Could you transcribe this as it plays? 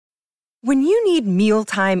When you need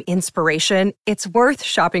mealtime inspiration, it's worth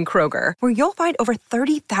shopping Kroger, where you'll find over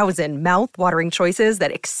 30,000 mouth-watering choices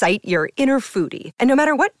that excite your inner foodie. And no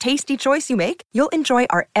matter what tasty choice you make, you'll enjoy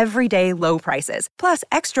our everyday low prices, plus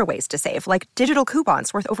extra ways to save, like digital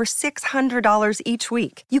coupons worth over $600 each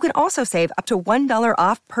week. You can also save up to $1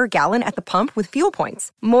 off per gallon at the pump with fuel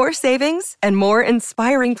points. More savings and more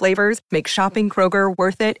inspiring flavors make shopping Kroger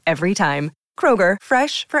worth it every time. Kroger,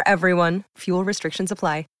 fresh for everyone. Fuel restrictions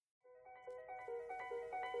apply.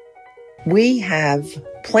 We have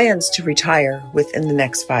plans to retire within the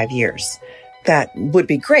next 5 years. That would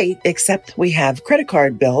be great, except we have credit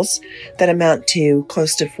card bills that amount to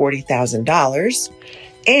close to $40,000,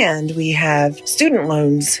 and we have student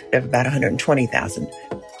loans of about $120,000.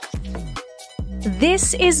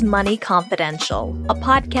 This is Money Confidential, a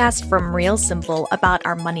podcast from Real Simple about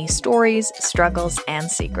our money stories, struggles, and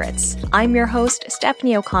secrets. I'm your host,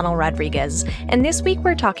 Stephanie O'Connell Rodriguez, and this week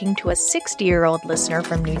we're talking to a 60-year-old listener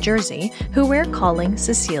from New Jersey who we're calling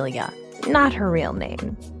Cecilia, not her real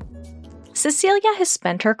name. Cecilia has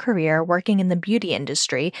spent her career working in the beauty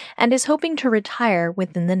industry and is hoping to retire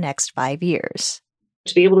within the next 5 years.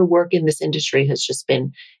 To be able to work in this industry has just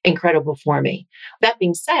been incredible for me. That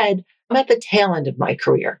being said, I'm at the tail end of my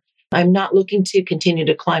career. I'm not looking to continue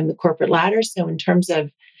to climb the corporate ladder. So in terms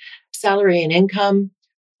of salary and income,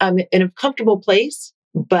 I'm in a comfortable place,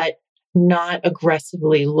 but not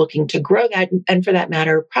aggressively looking to grow that. And for that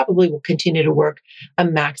matter, probably will continue to work a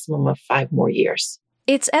maximum of 5 more years.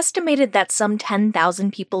 It's estimated that some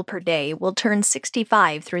 10,000 people per day will turn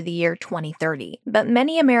 65 through the year 2030, but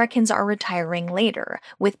many Americans are retiring later,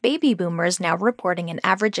 with baby boomers now reporting an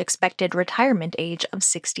average expected retirement age of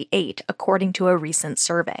 68, according to a recent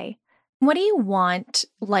survey. What do you want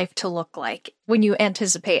life to look like when you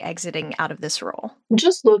anticipate exiting out of this role? I'm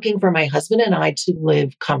just looking for my husband and I to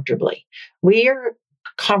live comfortably. We are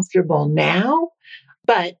comfortable now,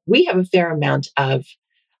 but we have a fair amount of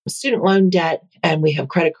student loan debt and we have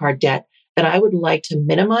credit card debt that I would like to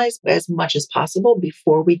minimize as much as possible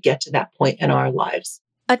before we get to that point in our lives.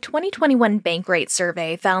 A 2021 Bankrate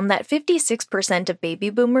survey found that 56% of baby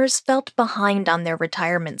boomers felt behind on their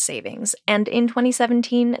retirement savings, and in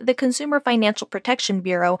 2017, the Consumer Financial Protection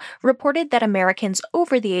Bureau reported that Americans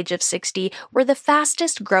over the age of 60 were the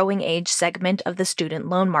fastest growing age segment of the student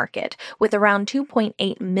loan market, with around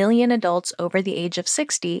 2.8 million adults over the age of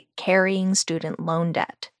 60 carrying student loan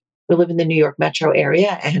debt. We live in the New York metro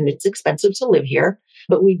area and it's expensive to live here,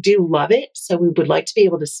 but we do love it. So we would like to be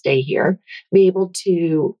able to stay here, be able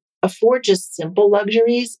to afford just simple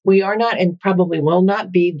luxuries. We are not and probably will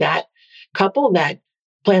not be that couple that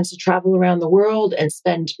plans to travel around the world and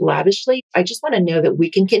spend lavishly. I just want to know that we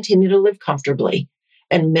can continue to live comfortably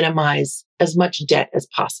and minimize as much debt as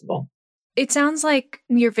possible. It sounds like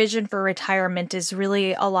your vision for retirement is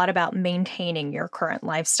really a lot about maintaining your current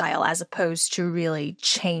lifestyle as opposed to really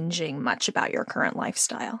changing much about your current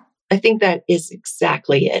lifestyle. I think that is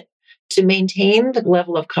exactly it. To maintain the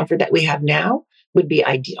level of comfort that we have now would be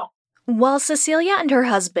ideal. While Cecilia and her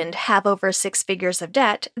husband have over 6 figures of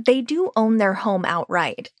debt, they do own their home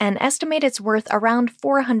outright and estimate it's worth around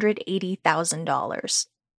 $480,000.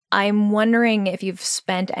 I'm wondering if you've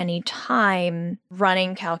spent any time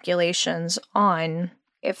running calculations on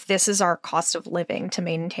if this is our cost of living to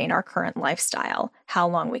maintain our current lifestyle, how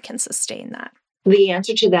long we can sustain that. The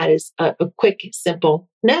answer to that is a quick, simple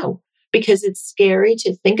no, because it's scary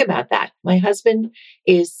to think about that. My husband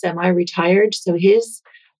is semi-retired, so his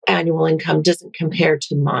annual income doesn't compare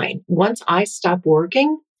to mine. Once I stop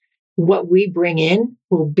working, what we bring in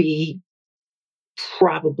will be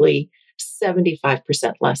probably 75%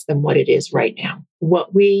 less than what it is right now.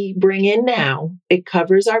 What we bring in now, it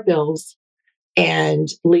covers our bills and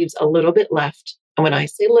leaves a little bit left. And when I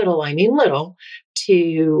say little, I mean little,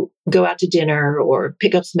 to go out to dinner or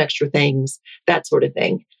pick up some extra things, that sort of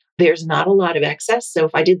thing. There's not a lot of excess. So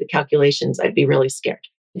if I did the calculations, I'd be really scared.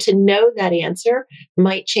 To know that answer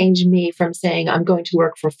might change me from saying I'm going to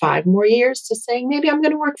work for 5 more years to saying maybe I'm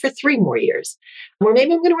going to work for 3 more years, or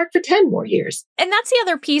maybe I'm going to work for 10 more years. And that's the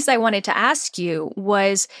other piece I wanted to ask you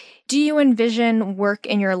was, do you envision work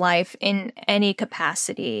in your life in any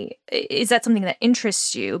capacity? Is that something that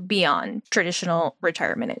interests you beyond traditional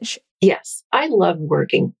retirement age? Yes, I love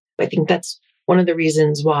working. I think that's one of the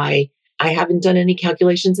reasons why I haven't done any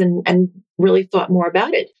calculations and really thought more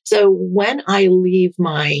about it. So when I leave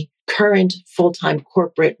my current full-time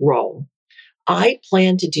corporate role, I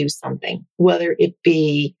plan to do something, whether it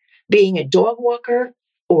be being a dog walker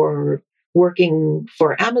or working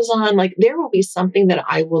for Amazon. Like, there will be something that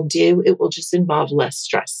I will do. It will just involve less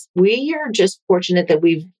stress. We are just fortunate that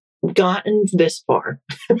we've gotten this far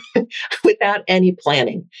without any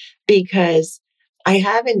planning, because I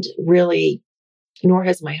haven't really, nor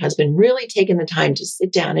has my husband, really taken the time to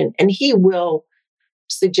sit down, and he will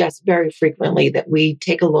suggest very frequently that we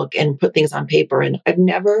take a look and put things on paper. And I've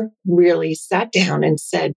never really sat down and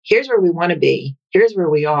said, here's where we want to be. Here's where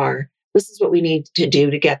we are. This is what we need to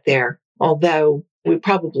do to get there. Although we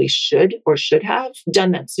probably should have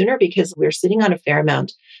done that sooner, because we're sitting on a fair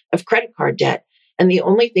amount of credit card debt. And the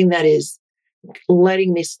only thing that is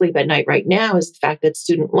letting me sleep at night right now is the fact that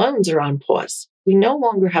student loans are on pause. We no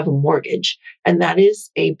longer have a mortgage, and that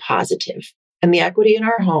is a positive. And the equity in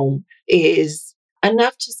our home is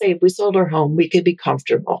enough to say if we sold our home, we could be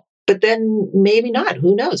comfortable. But then maybe not.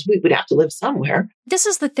 Who knows? We would have to live somewhere. This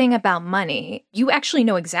is the thing about money. You actually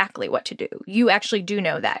know exactly what to do. You actually do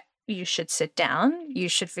know that you should sit down. You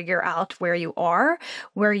should figure out where you are,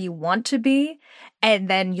 where you want to be, and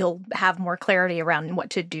then you'll have more clarity around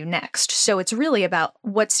what to do next. So it's really about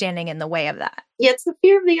what's standing in the way of that. Yeah, it's the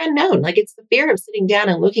fear of the unknown. Like, it's the fear of sitting down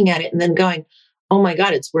and looking at it and then going, oh my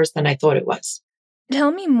God, it's worse than I thought it was.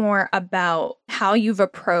 Tell me more about how you've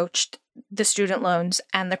approached the student loans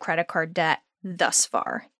and the credit card debt thus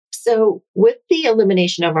far. So with the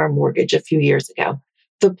elimination of our mortgage a few years ago,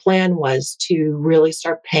 the plan was to really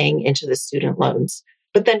start paying into the student loans.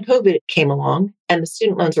 But then COVID came along and the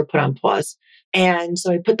student loans were put on pause. And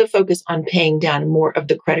so I put the focus on paying down more of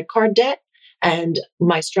the credit card debt. And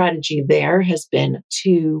my strategy there has been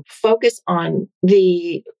to focus on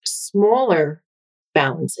the smaller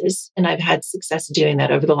balances. And I've had success doing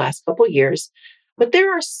that over the last couple of years. But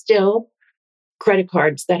there are still credit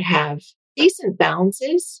cards that have decent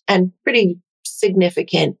balances and pretty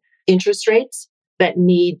significant interest rates that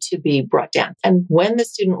need to be brought down. And when the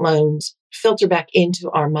student loans filter back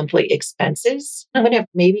into our monthly expenses, I'm going to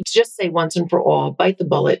maybe just say once and for all, bite the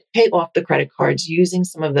bullet, pay off the credit cards using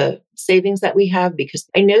some of the savings that we have, because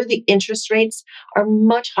I know the interest rates are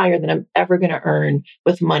much higher than I'm ever going to earn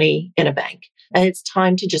with money in a bank. And it's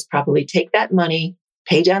time to just probably take that money,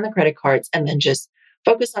 pay down the credit cards, and then just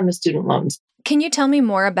focus on the student loans. Can you tell me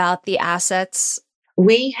more about the assets?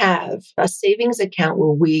 We have a savings account where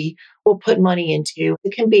we will put money into.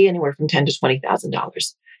 It can be anywhere from $10,000 to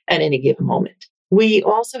 $20,000 at any given moment. We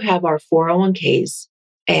also have our 401ks,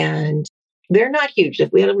 and they're not huge.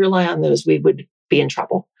 If we had to rely on those, we would be in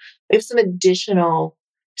trouble. We have some additional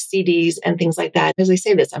CDs and things like that. As I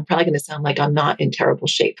say this, I'm probably going to sound like I'm not in terrible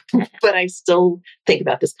shape, but I still think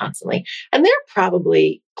about this constantly. And they're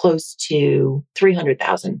probably close to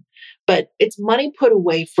 $300,000. But it's money put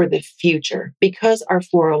away for the future, because our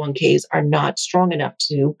 401ks are not strong enough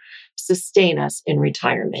to sustain us in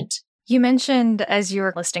retirement. You mentioned as you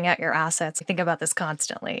were listing out your assets, I think about this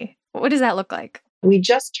constantly. What does that look like? We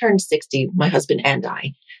just turned 60, my husband and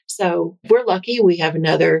I. So we're lucky we have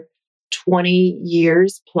another 20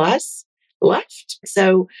 years plus left.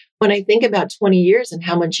 So when I think about 20 years and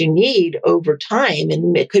how much you need over time,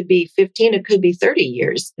 and it could be 15, it could be 30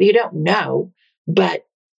 years, you don't know, but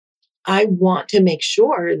I want to make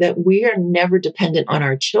sure that we are never dependent on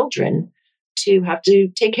our children to have to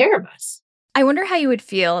take care of us. I wonder how you would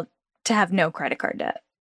feel to have no credit card debt.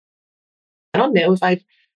 I don't know if I've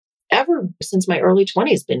ever, since my early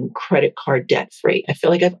 20s, been credit card debt free. I feel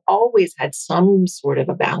like I've always had some sort of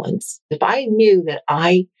a balance. If I knew that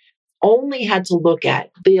I only had to look at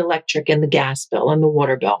the electric and the gas bill and the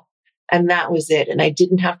water bill, and that was it, and I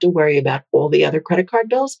didn't have to worry about all the other credit card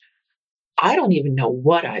bills, I don't even know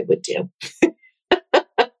what I would do.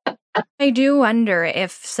 I do wonder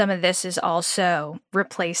if some of this is also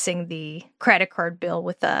replacing the credit card bill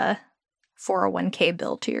with a 401k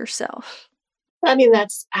bill to yourself. I mean,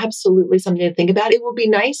 that's absolutely something to think about. It will be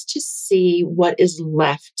nice to see what is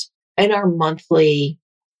left in our monthly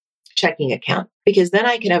checking account, because then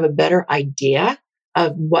I can have a better idea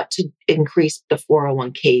of what to increase the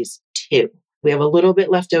 401ks to. We have a little bit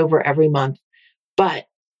left over every month, but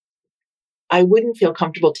I wouldn't feel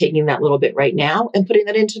comfortable taking that little bit right now and putting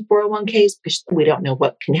that into 401ks, because we don't know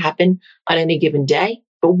what can happen on any given day.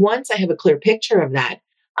 But once I have a clear picture of that,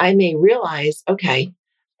 I may realize, okay,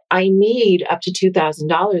 I need up to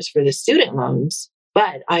 $2,000 for the student loans,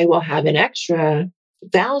 but I will have an extra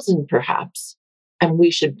 $1,000 perhaps, and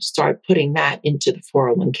we should start putting that into the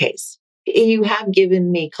 401ks. You have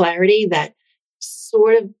given me clarity that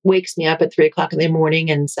sort of wakes me up at 3:00 in the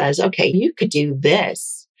morning and says, okay, you could do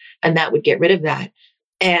this, and that would get rid of that.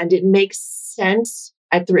 And it makes sense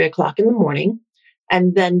at 3:00 in the morning.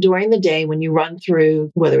 And then during the day, when you run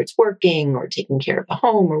through, whether it's working or taking care of the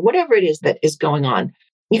home or whatever it is that is going on,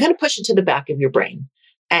 you kind of push it to the back of your brain.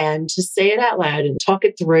 And to say it out loud and talk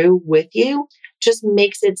it through with you just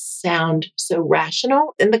makes it sound so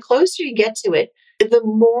rational. And the closer you get to it, the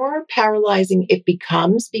more paralyzing it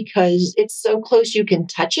becomes because it's so close you can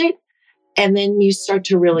touch it. And then you start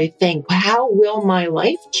to really think, how will my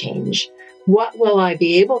life change? What will I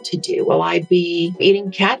be able to do? Will I be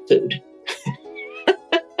eating cat food?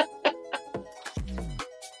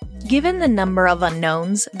 Given the number of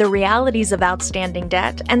unknowns, the realities of outstanding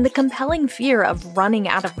debt, and the compelling fear of running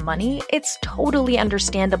out of money, it's totally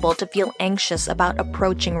understandable to feel anxious about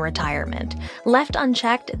approaching retirement. Left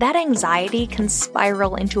unchecked, that anxiety can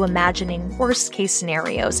spiral into imagining worst-case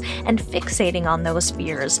scenarios and fixating on those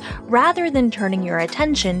fears, rather than turning your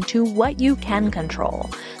attention to what you can control.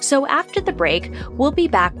 So after the break, we'll be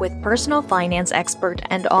back with personal finance expert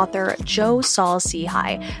and author Joe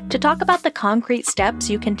Saul-Sehy to talk about the concrete steps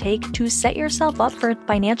you can take to set yourself up for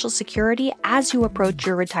financial security as you approach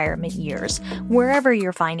your retirement years, wherever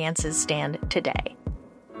your finances stand today.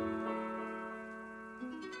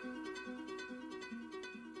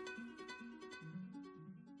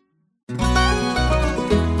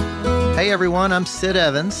 Hey everyone, I'm Sid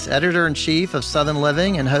Evans, editor-in-chief of Southern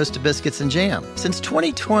Living and host of Biscuits and Jam. Since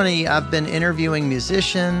 2020, I've been interviewing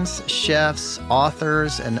musicians, chefs,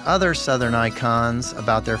 authors, and other Southern icons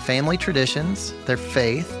about their family traditions, their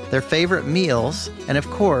faith, their favorite meals, and of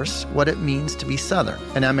course, what it means to be Southern.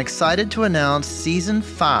 And I'm excited to announce Season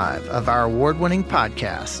 5 of our award-winning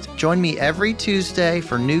podcast. Join me every Tuesday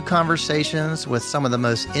for new conversations with some of the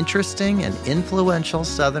most interesting and influential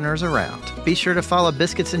Southerners around. Be sure to follow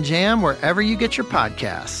Biscuits and Jam wherever you get your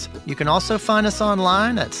podcasts. You can also find us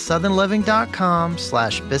online at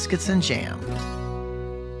southernliving.com/biscuitsandjam.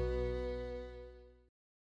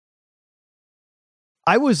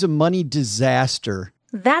 I was a money disaster.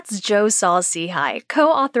 That's Joe Saul-Sehy,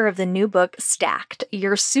 co-author of the new book Stacked,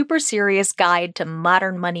 Your Super Serious Guide to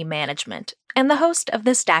Modern Money Management, and the host of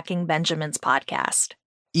the Stacking Benjamins podcast.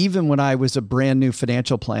 Even when I was a brand new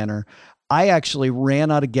financial planner, I actually ran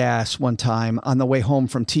out of gas one time on the way home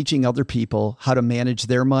from teaching other people how to manage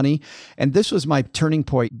their money. And this was my turning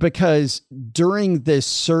point because during this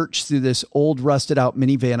search through this old rusted out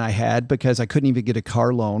minivan I had, because I couldn't even get a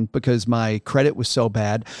car loan because my credit was so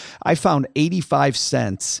bad, I found 85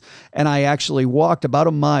 cents and I actually walked about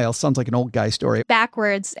a mile. Sounds like an old guy story.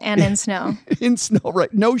 Backwards and in snow. In snow,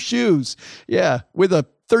 right? No shoes. Yeah. With a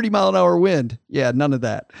 30-mile-an-hour wind. Yeah, none of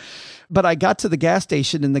that. But I got to the gas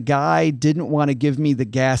station and the guy didn't want to give me the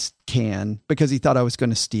gas can because he thought I was going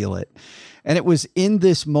to steal it. And it was in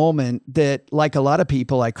this moment that, like a lot of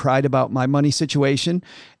people, I cried about my money situation.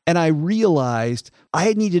 And I realized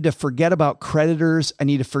I needed to forget about creditors. I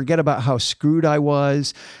need to forget about how screwed I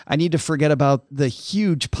was. I need to forget about the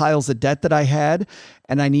huge piles of debt that I had.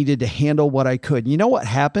 And I needed to handle what I could. You know what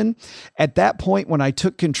happened? At that point, when I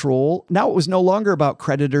took control, now it was no longer about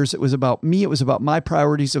creditors. It was about me. It was about my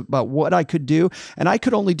priorities, about what I could do. And I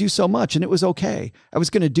could only do so much. And it was okay. I was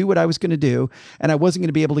going to do what I was going to do. And I wasn't going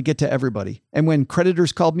to be able to get to everybody. And when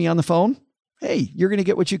creditors called me on the phone, hey, you're going to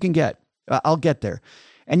get what you can get. I'll get there.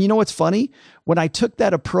 And you know what's funny? When I took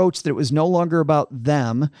that approach that it was no longer about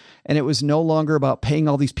them and it was no longer about paying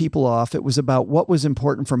all these people off, it was about what was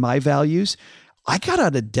important for my values, I got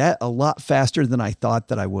out of debt a lot faster than I thought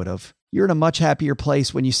that I would have. You're in a much happier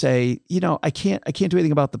place when you say, I can't do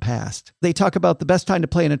anything about the past. They talk about the best time to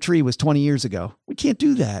plant a tree was 20 years ago. We can't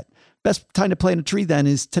do that. Best time to plant a tree then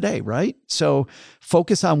is today, right? So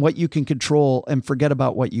focus on what you can control and forget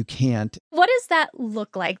about what you can't. What does that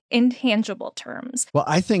look like in tangible terms? Well,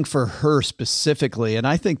 I think for her specifically, and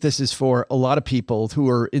I think this is for a lot of people who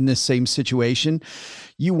are in this same situation,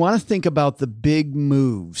 you want to think about the big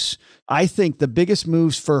moves. I think the biggest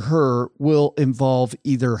moves for her will involve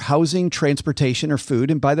either housing, transportation, or food.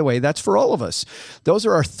 And by the way, that's for all of us. Those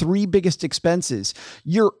are our three biggest expenses.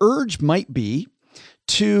 Your urge might be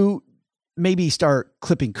to maybe start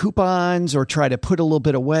clipping coupons or try to put a little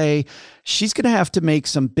bit away. She's going to have to make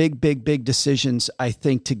some big decisions, I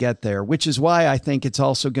think, to get there, which is why I think it's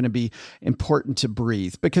also going to be important to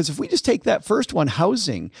breathe. Because if we just take that first one,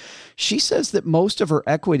 housing, she says that most of her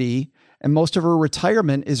equity and most of her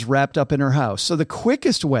retirement is wrapped up in her house. So the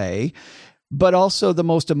quickest way, but also the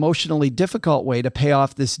most emotionally difficult way to pay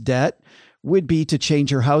off this debt would be to change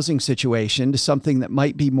your housing situation to something that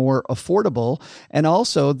might be more affordable and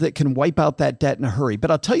also that can wipe out that debt in a hurry. But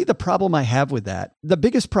I'll tell you the problem I have with that. The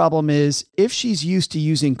biggest problem is if she's used to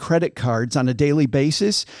using credit cards on a daily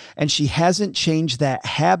basis and she hasn't changed that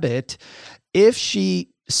habit, if she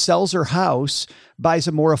sells her house, buys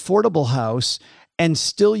a more affordable house, and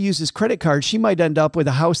still uses credit cards, she might end up with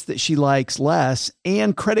a house that she likes less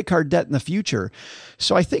and credit card debt in the future.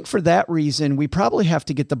 So I think for that reason, we probably have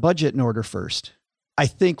to get the budget in order first. I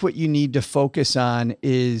think what you need to focus on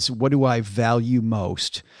is, what do I value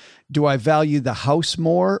most? Do I value the house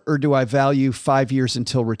more, or do I value 5 years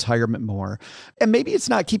until retirement more? And maybe it's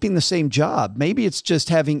not keeping the same job. Maybe it's just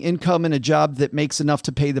having income in a job that makes enough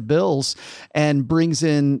to pay the bills and brings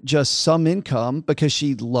in just some income because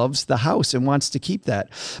she loves the house and wants to keep that.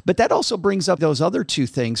 But that also brings up those other two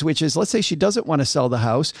things, which is, let's say she doesn't want to sell the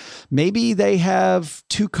house. Maybe they have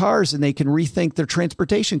 2 cars and they can rethink their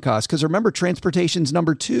transportation costs. Because remember, transportation's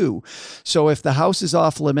number 2. So if the house is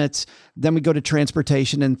off limits, then we go to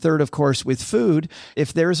transportation. And third, of course, with food,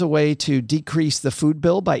 if there's a way to decrease the food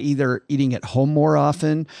bill by either eating at home more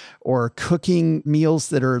often or cooking meals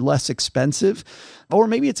that are less expensive, or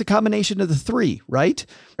maybe it's a combination of the 3, right?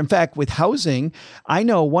 In fact, with housing, I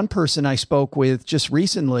know one person I spoke with just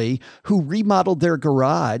recently who remodeled their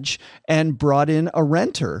garage and brought in a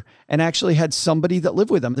renter and actually had somebody that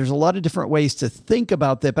lived with them. There's a lot of different ways to think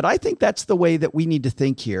about that, but I think that's the way that we need to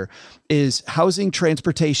think here is housing,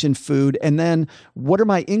 transportation, food, and then what are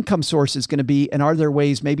my income sources going to be? And are there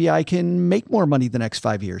ways maybe I can make more money the next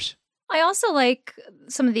 5 years? I also like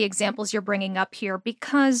some of the examples you're bringing up here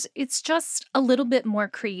because it's just a little bit more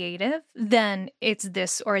creative than it's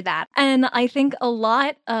this or that. And I think a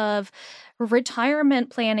lot of retirement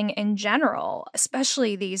planning in general,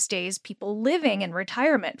 especially these days, people living in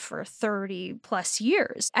retirement for 30 plus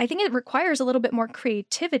years, I think it requires a little bit more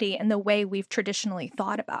creativity in the way we've traditionally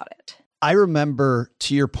thought about it. I remember,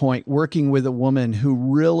 to your point, working with a woman who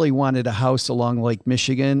really wanted a house along Lake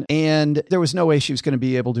Michigan, and there was no way she was going to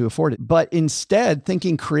be able to afford it. But instead,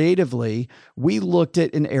 thinking creatively, we looked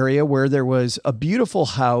at an area where there was a beautiful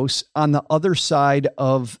house on the other side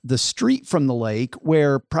of the street from the lake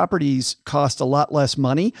where properties cost a lot less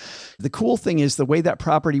money. The cool thing is the way that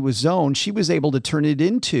property was zoned, she was able to turn it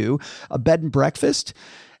into a bed and breakfast.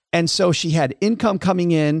 And so she had income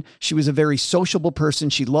coming in. She was a very sociable person.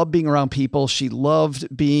 She loved being around people. She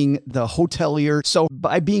loved being the hotelier. So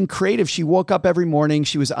by being creative, she woke up every morning.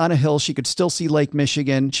 She was on a hill. She could still see Lake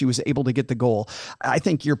Michigan. She was able to get the goal. I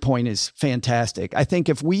think your point is fantastic. I think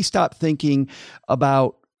if we stop thinking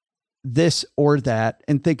about this or that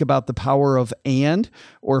and think about the power of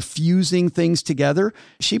or fusing things together,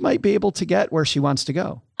 she might be able to get where she wants to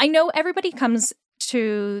go. I know everybody comes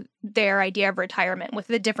to their idea of retirement with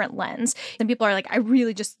a different lens. Some people are like, I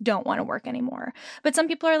really just don't want to work anymore. But some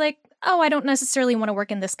people are like, oh, I don't necessarily want to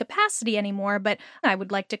work in this capacity anymore, but I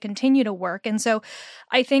would like to continue to work. And so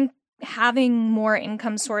I think having more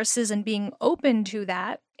income sources and being open to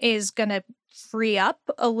that is going to free up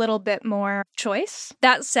a little bit more choice.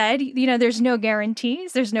 That said, there's no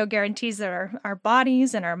guarantees. There's no guarantees that our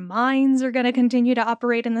bodies and our minds are going to continue to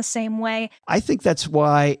operate in the same way. I think that's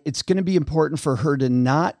why it's going to be important for her to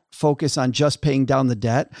not focus on just paying down the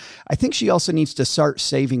debt. I think she also needs to start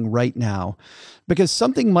saving right now, because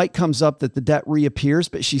something might comes up that the debt reappears,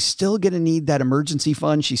 but she's still going to need that emergency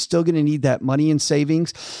fund. She's still going to need that money in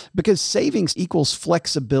savings, because savings equals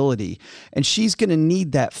flexibility. And she's going to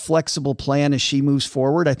need that flexible plan as she moves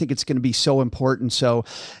forward. I think it's going to be so important. So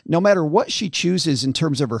no matter what she chooses in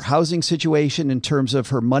terms of her housing situation, in terms of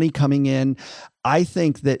her money coming in, I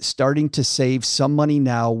think that starting to save some money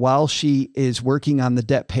now while she is working on the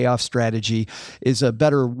debt payoff strategy is a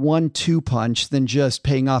better 1-2 punch than just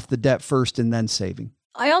paying off the debt first and then saving.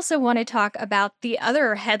 I also want to talk about the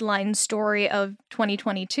other headline story of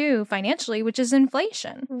 2022 financially, which is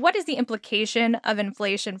inflation. What is the implication of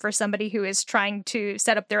inflation for somebody who is trying to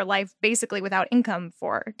set up their life basically without income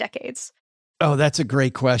for decades? Oh, that's a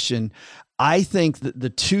great question. I think that the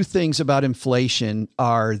two things about inflation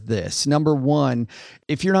are this. Number one,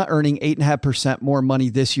 if you're not earning 8.5% more money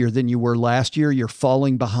this year than you were last year, you're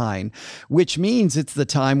falling behind, which means it's the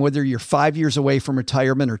time, whether you're 5 years away from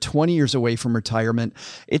retirement or 20 years away from retirement,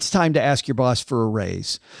 it's time to ask your boss for a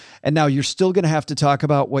raise. And now you're still going to have to talk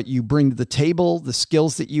about what you bring to the table, the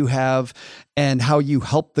skills that you have, and how you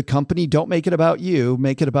help the company. Don't make it about you,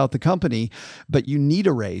 make it about the company, but you need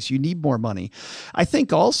a raise. You need more money. I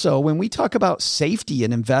think also when we talk about safety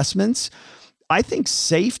and investments, I think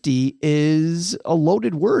safety is a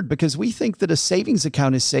loaded word because we think that a savings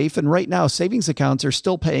account is safe. And right now, savings accounts are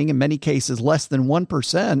still paying, in many cases, less than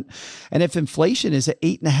 1%. And if inflation is at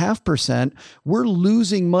 8.5%, we're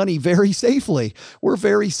losing money very safely. We're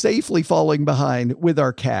very safely falling behind with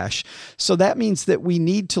our cash. So that means that we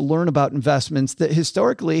need to learn about investments that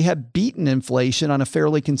historically have beaten inflation on a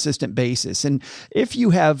fairly consistent basis. And if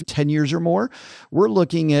you have 10 years or more, we're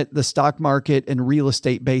looking at the stock market and real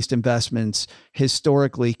estate-based investments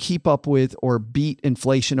historically keep up with or beat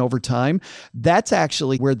inflation over time, that's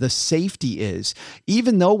actually where the safety is.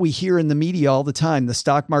 Even though we hear in the media all the time, the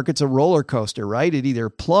stock market's a roller coaster, right? It either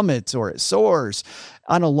plummets or it soars.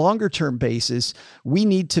 On a longer term basis, we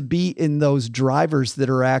need to be in those drivers that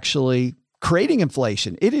are actually creating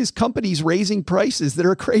inflation. It is companies raising prices that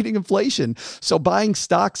are creating inflation. So buying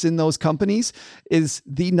stocks in those companies is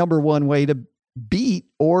the number one way to beat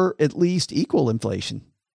or at least equal inflation.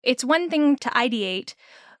 It's one thing to ideate,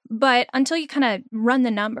 but until you kind of run the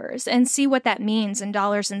numbers and see what that means in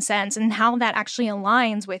dollars and cents and how that actually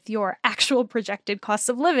aligns with your actual projected cost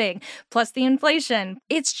of living plus the inflation,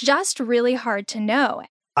 it's just really hard to know.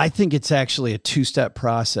 I think it's actually a two-step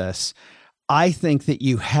process. I think that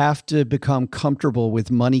you have to become comfortable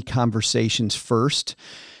with money conversations first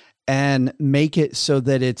and make it so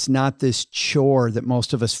that it's not this chore that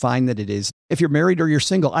most of us find that it is. If you're married or you're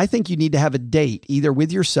single, I think you need to have a date either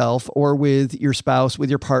with yourself or with your spouse, with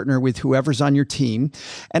your partner, with whoever's on your team.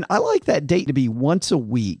 And I like that date to be once a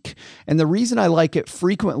week. And the reason I like it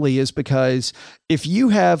frequently is because if you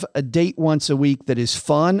have a date once a week that is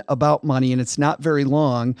fun about money and it's not very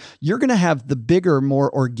long, you're going to have the bigger,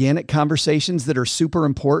 more organic conversations that are super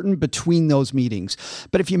important between those meetings.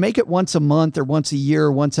 But if you make it once a month or once a year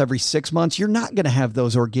or once every 6 months, you're not going to have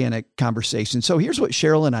those organic conversations. So here's what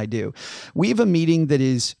Cheryl and I do. We have a meeting that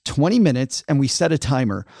is 20 minutes and we set a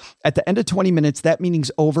timer. At the end of 20 minutes, that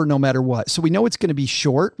meeting's over no matter what. So we know it's going to be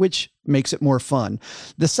short, which makes it more fun.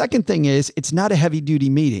 The second thing is it's not a heavy duty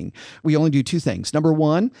meeting. We only do two things. Number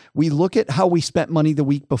one, we look at how we spent money the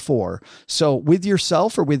week before. So with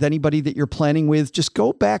yourself or with anybody that you're planning with, just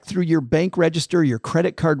go back through your bank register, your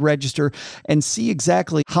credit card register, and see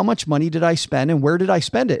exactly how much money did I spend and where did I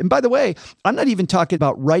spend it. And by the way, I'm not even talking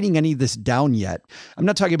about writing any of this down yet. I'm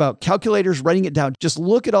not talking about calculators, writing it down. Just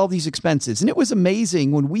look at all these expenses. And it was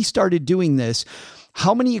amazing when we started doing this,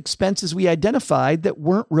 how many expenses we identified that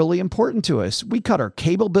weren't really important to us. We cut our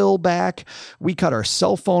cable bill back. We cut our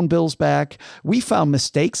cell phone bills back. We found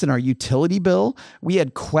mistakes in our utility bill. We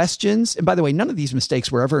had questions. And by the way, none of these mistakes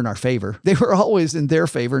were ever in our favor. They were always in their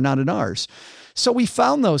favor, not in ours. So we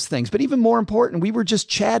found those things. But even more important, we were just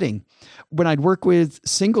chatting. When I'd work with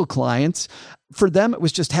single clients, for them, it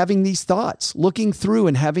was just having these thoughts, looking through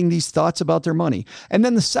and having these thoughts about their money. And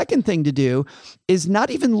then the second thing to do is not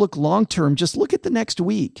even look long-term, just look at the next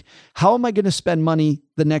week. How am I going to spend money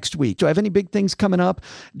the next week? Do I have any big things coming up?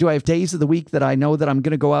 Do I have days of the week that I know that I'm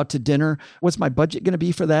going to go out to dinner? What's my budget going to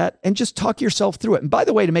be for that? And just talk yourself through it. And by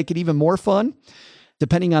the way, to make it even more fun,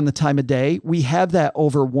 depending on the time of day, we have that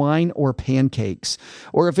over wine or pancakes.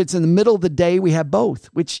 Or if it's in the middle of the day, we have both,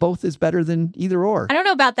 which both is better than either or. I don't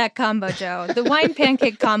know about that combo, Joe. The wine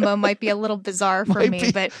pancake combo might be a little bizarre for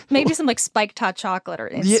me, but maybe some like spiked hot chocolate or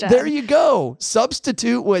instead. Yeah, there you go.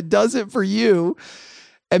 Substitute what does it for you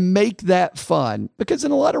and make that fun. Because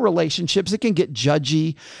in a lot of relationships, it can get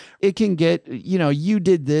judgy. It can get, you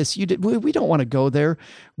did this, you did. We don't want to go there.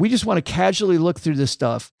 We just want to casually look through this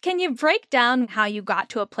stuff. Can you break down how you got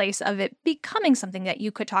to a place of it becoming something that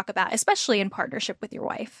you could talk about, especially in partnership with your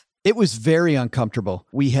wife? It was very uncomfortable.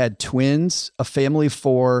 We had twins, a family of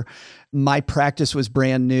 4. My practice was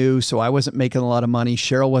brand new, so I wasn't making a lot of money.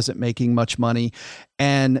 Cheryl wasn't making much money,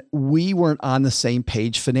 and we weren't on the same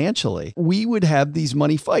page financially. We would have these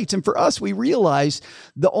money fights, and for us, we realized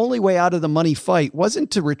the only way out of the money fight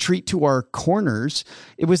wasn't to retreat to our corners.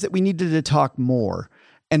 It was that we needed to talk more.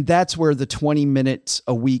 And that's where the 20 minutes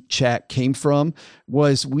a week chat came from,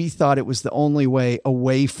 was we thought it was the only way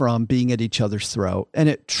away from being at each other's throat. And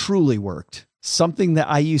it truly worked. Something that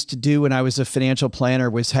I used to do when I was a financial planner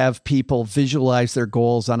was have people visualize their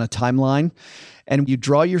goals on a timeline. And you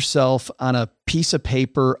draw yourself on a piece of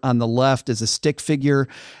paper on the left as a stick figure.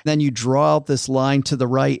 Then you draw out this line to the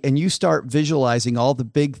right and you start visualizing all the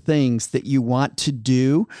big things that you want to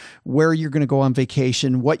do, where you're going to go on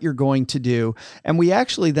vacation, what you're going to do. And we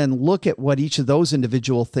actually then look at what each of those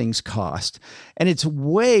individual things cost. And it's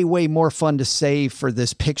way, way more fun to save for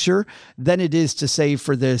this picture than it is to save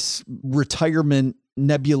for this retirement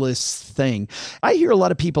nebulous thing. I hear a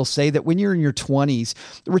lot of people say that when you're in your 20s,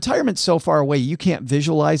 retirement's so far away, you can't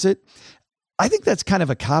visualize it. I think that's kind of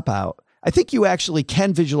a cop-out. I think you actually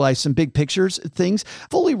can visualize some big pictures, things,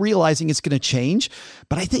 fully realizing it's going to change.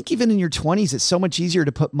 But I think even in your 20s, it's so much easier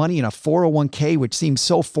to put money in a 401k, which seems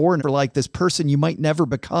so foreign for like this person you might never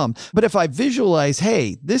become. But if I visualize,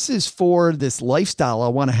 hey, this is for this lifestyle I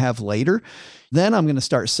want to have later, then I'm going to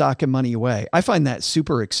start socking money away. I find that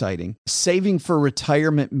super exciting. Saving for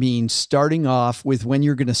retirement means starting off with when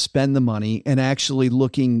you're going to spend the money and actually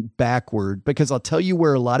looking backward, because I'll tell you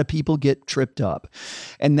where a lot of people get tripped up.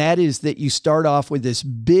 And that is that that you start off with this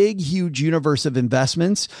big, huge universe of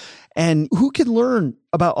investments. And who can learn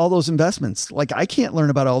about all those investments? Like, I can't learn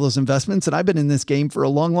about all those investments, and I've been in this game for a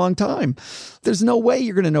long, long time. There's no way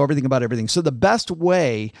you're going to know everything about everything. So the best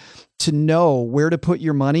way to know where to put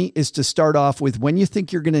your money is to start off with when you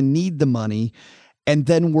think you're going to need the money, and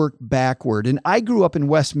then work backward. And I grew up in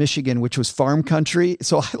West Michigan, which was farm country.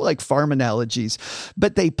 So I like farm analogies,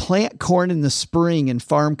 but they plant corn in the spring in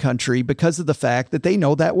farm country because of the fact that they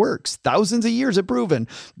know that works. Thousands of years have proven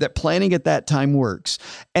that planting at that time works.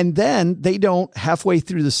 And then they don't, halfway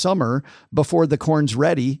through the summer, before the corn's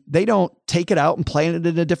ready, they don't take it out and plant it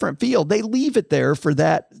in a different field. They leave it there for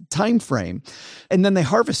that time frame. And then they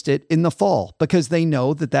harvest it in the fall because they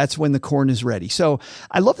know that that's when the corn is ready. So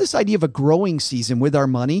I love this idea of a growing season with our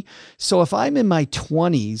money. So if I'm in my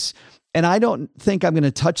 20s and I don't think I'm going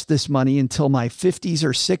to touch this money until my 50s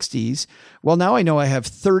or 60s, well, now I know I have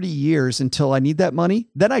 30 years until I need that money.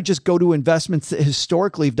 Then I just go to investments that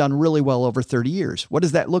historically have done really well over 30 years. What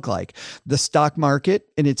does that look like? The stock market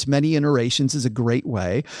in its many iterations is a great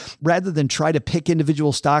way. Rather than try to pick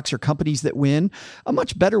individual stocks or companies that win, a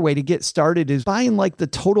much better way to get started is buying like the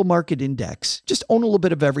total market index. Just own a little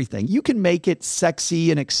bit of everything. You can make it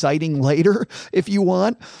sexy and exciting later if you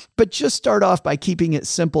want, but just start off by keeping it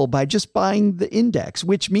simple by just buying the index,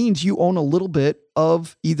 which means you own a little bit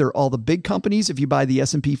of either all the big companies if you buy the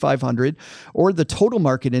S&P 500 or the total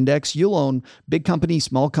market index. You'll own big companies,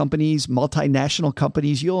 small companies, multinational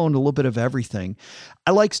companies. You'll own a little bit of everything.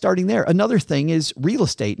 I like starting there. Another thing is real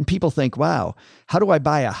estate. And people think, wow, how do I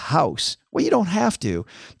buy a house? Well, you don't have to.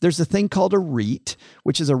 There's a thing called a REIT,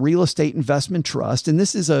 which is a real estate investment trust. And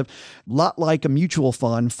this is a lot like a mutual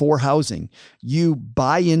fund for housing. You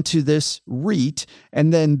buy into this REIT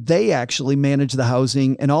and then they actually manage the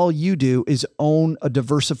housing. And all you do is own a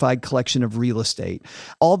diversified collection of real estate.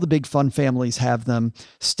 All the big fund families have them.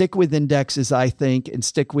 Stick with indexes, I think, and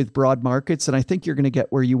stick with broad markets. And I think you're going to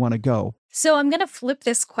get where you want to go. So I'm going to flip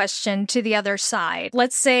this question to the other side.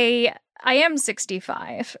 Let's say I am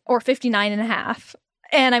 65 or 59 and a half,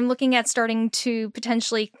 and I'm looking at starting to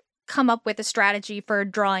potentially come up with a strategy for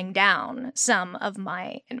drawing down some of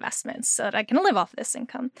my investments so that I can live off this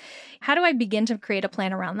income. How do I begin to create a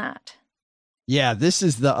plan around that? Yeah, this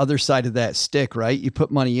is the other side of that stick, right? You put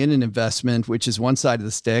money in an investment, which is one side of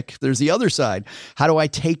the stick. There's the other side. How do I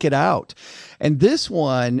take it out? And this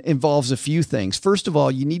one involves a few things. First of all,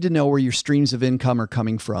 you need to know where your streams of income are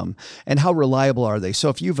coming from and how reliable are they. So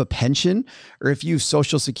if you have a pension or if you have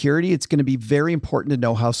Social Security, it's going to be very important to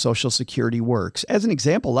know how Social Security works. As an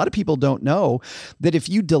example, a lot of people don't know that if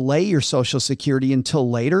you delay your Social Security until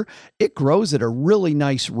later, it grows at a really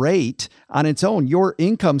nice rate on its own. Your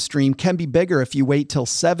income stream can be bigger if you wait till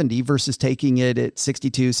 70 versus taking it at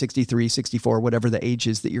 62, 63, 64, whatever the age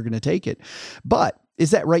is that you're going to take it. But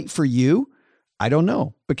is that right for you? I don't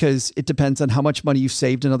know, because it depends on how much money you've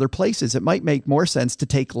saved in other places. It might make more sense to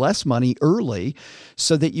take less money early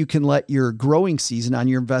so that you can let your growing season on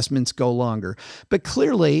your investments go longer. But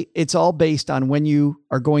clearly, it's all based on when you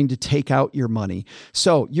are going to take out your money.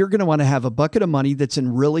 So you're going to want to have a bucket of money that's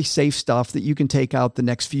in really safe stuff that you can take out the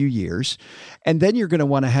next few years. And then you're going to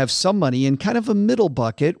want to have some money in kind of a middle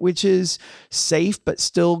bucket, which is safe but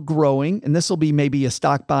still growing. And this will be maybe a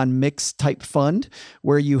stock bond mix type fund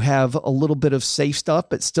where you have a little bit of safe stuff,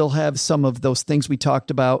 but still have some of those things we talked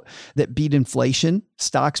about that beat inflation.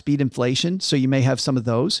 Stocks beat inflation. So you may have some of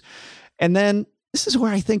those. And then this is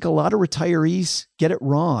where I think a lot of retirees get it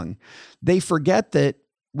wrong. They forget that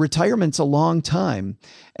retirement's a long time.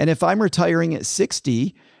 And if I'm retiring at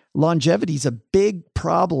 60, longevity is a big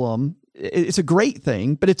problem. It's a great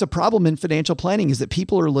thing, but it's a problem in financial planning is that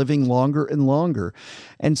people are living longer and longer.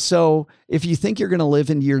 And so if you think you're going to live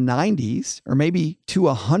into your 90s or maybe to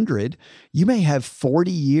 100, you may have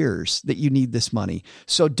 40 years that you need this money.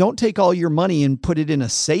 So don't take all your money and put it in a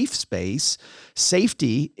safe space.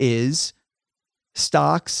 Safety is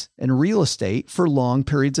stocks and real estate for long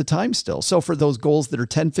periods of time still. So for those goals that are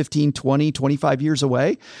 10, 15, 20, 25 years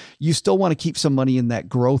away, you still want to keep some money in that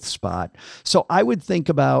growth spot. So I would think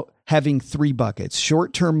about having three buckets: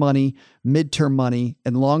 short-term money, mid-term money,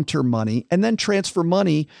 and long-term money, and then transfer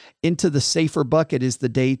money into the safer bucket as the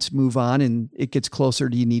dates move on and it gets closer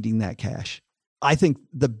to you needing that cash. I think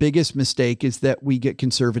the biggest mistake is that we get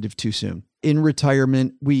conservative too soon. In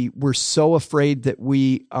retirement, we're so afraid that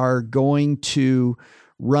we are going to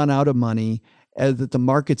run out of money, that the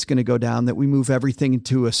market's going to go down, that we move everything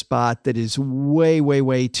into a spot that is way, way,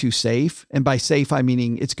 way too safe. And by safe, I'm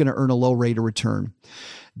meaning it's going to earn a low rate of return.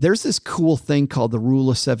 There's this cool thing called the Rule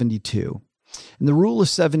of 72. And the Rule of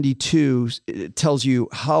 72 tells you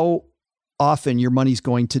how often your money's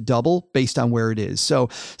going to double based on where it is. So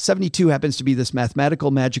 72 happens to be this mathematical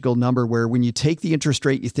magical number where when you take the interest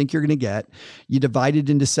rate you think you're going to get, you divide it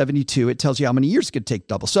into 72, it tells you how many years it could take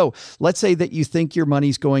double. So let's say that you think your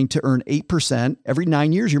money's going to earn 8%. Every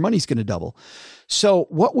 9 years, your money's going to double. So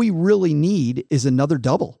what we really need is another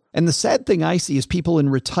double. And the sad thing I see is people in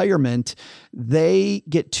retirement, they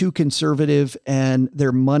get too conservative and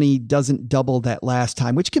their money doesn't double that last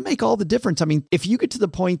time, which can make all the difference. I mean, if you get to the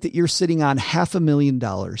point that you're sitting on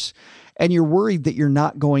 $500,000 and you're worried that you're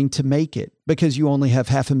not going to make it because you only have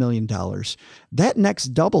 $500,000, that next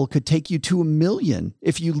double could take you to $1 million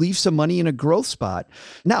if you leave some money in a growth spot.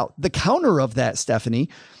 Now, the counter of that, Stephanie,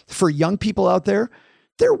 for young people out there,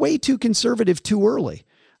 they're way too conservative too early.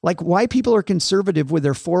 Like why people are conservative with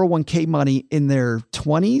their 401k money in their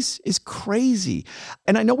 20s is crazy.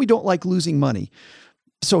 And I know we don't like losing money.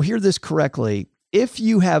 So hear this correctly. If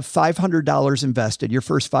you have $500 invested, your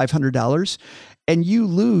first $500, and you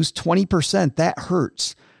lose 20%, that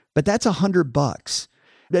hurts. But that's $100.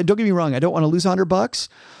 Don't get me wrong. I don't want to lose $100.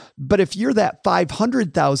 But if you're that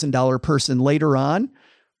 $500,000 person later on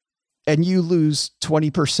and you lose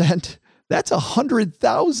 20%, that's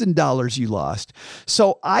 $100,000 you lost.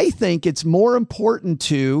 So I think it's more important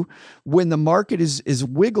to, when the market is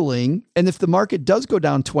wiggling, and if the market does go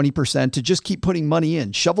down 20%, to just keep putting money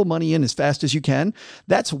in, shovel money in as fast as you can.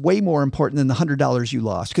 That's way more important than the $100 you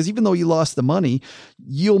lost. Because even though you lost the money,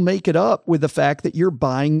 you'll make it up with the fact that you're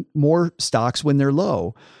buying more stocks when they're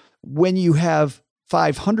low. When you have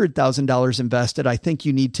 $500,000 invested, I think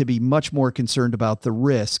you need to be much more concerned about the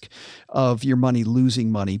risk of your money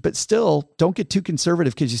losing money. But still, don't get too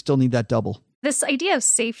conservative because you still need that double. This idea of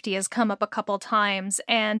safety has come up a couple times,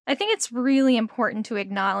 and I think it's really important to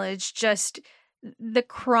acknowledge just the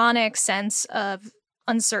chronic sense of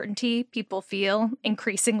uncertainty people feel,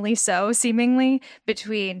 increasingly so, seemingly,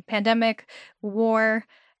 between pandemic, war,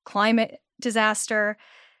 climate disaster.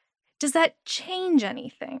 Does that change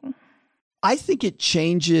anything? I think it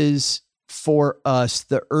changes for us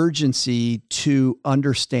the urgency to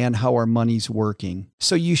understand how our money's working.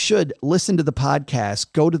 So you should listen to the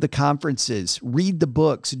podcast, go to the conferences, read the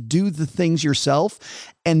books, do the things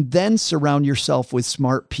yourself, and then surround yourself with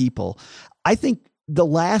smart people. I think the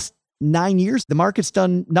last 9 years, the market's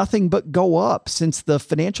done nothing but go up since the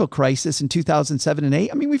financial crisis in 2007 and 8.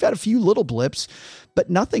 I mean, we've had a few little blips, but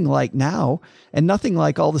nothing like now and nothing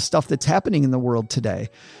like all the stuff that's happening in the world today.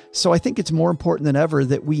 So I think it's more important than ever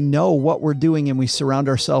that we know what we're doing and we surround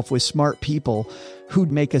ourselves with smart people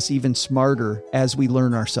who'd make us even smarter as we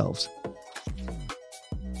learn ourselves.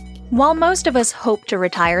 While most of us hope to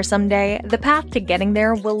retire someday, the path to getting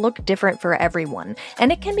there will look different for everyone,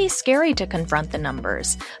 and it can be scary to confront the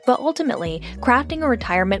numbers. But ultimately, crafting a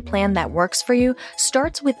retirement plan that works for you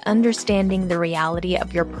starts with understanding the reality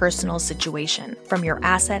of your personal situation, from your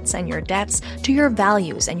assets and your debts to your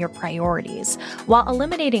values and your priorities. While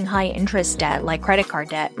eliminating high-interest debt like credit card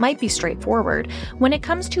debt might be straightforward, when it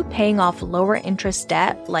comes to paying off lower-interest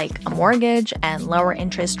debt like a mortgage and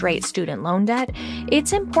lower-interest rate student loan debt,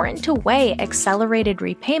 it's important to weigh accelerated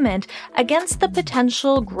repayment against the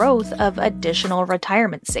potential growth of additional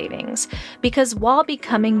retirement savings. Because while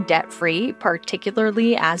becoming debt-free,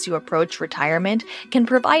 particularly as you approach retirement, can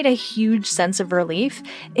provide a huge sense of relief,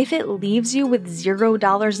 if it leaves you with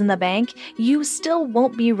 $0 in the bank, you still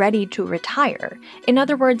won't be ready to retire. In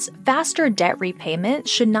other words, faster debt repayment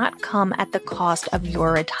should not come at the cost of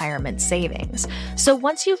your retirement savings. So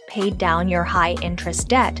once you've paid down your high-interest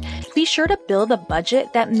debt, be sure to build a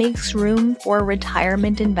budget that makes room for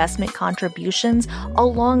retirement investment contributions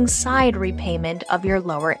alongside repayment of your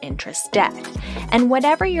lower interest debt. And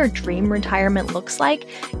whatever your dream retirement looks like,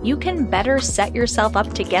 you can better set yourself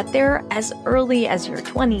up to get there as early as your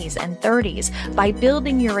 20s and 30s by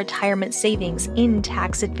building your retirement savings in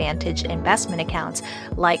tax-advantaged investment accounts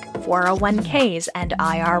like 401ks and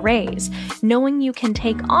IRAs, knowing you can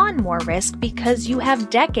take on more risk because you have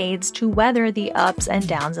decades to weather the ups and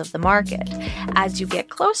downs of the market. As you get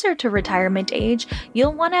closer to retirement age,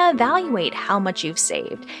 you'll want to evaluate how much you've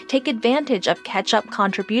saved, take advantage of catch-up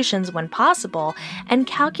contributions when possible, and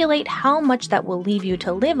calculate how much that will leave you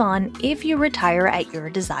to live on if you retire at your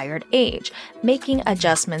desired age, making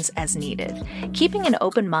adjustments as needed. Keeping an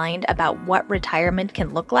open mind about what retirement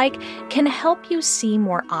can look like can help you see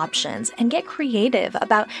more options and get creative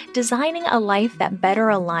about designing a life that better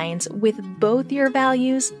aligns with both your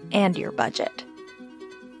values and your budget.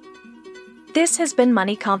 This has been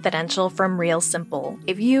Money Confidential from Real Simple.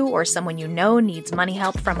 If you or someone you know needs money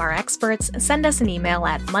help from our experts, send us an email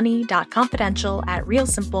at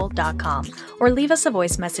money.confidential@realsimple.com or leave us a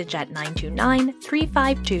voice message at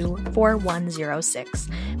 929-352-4106.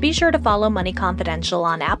 Be sure to follow Money Confidential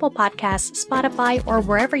on Apple Podcasts, Spotify, or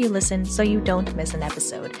wherever you listen so you don't miss an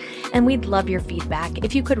episode. And we'd love your feedback.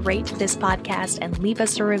 If you could rate this podcast and leave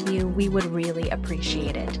us a review, we would really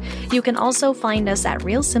appreciate it. You can also find us at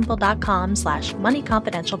realsimple.com/Money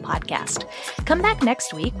Confidential Podcast. Come back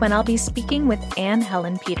next week when I'll be speaking with Anne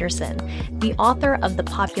Helen Peterson, the author of the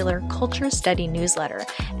popular Culture Study newsletter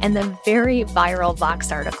and the very viral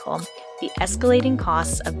Vox article, The Escalating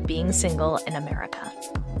Costs of Being Single in America.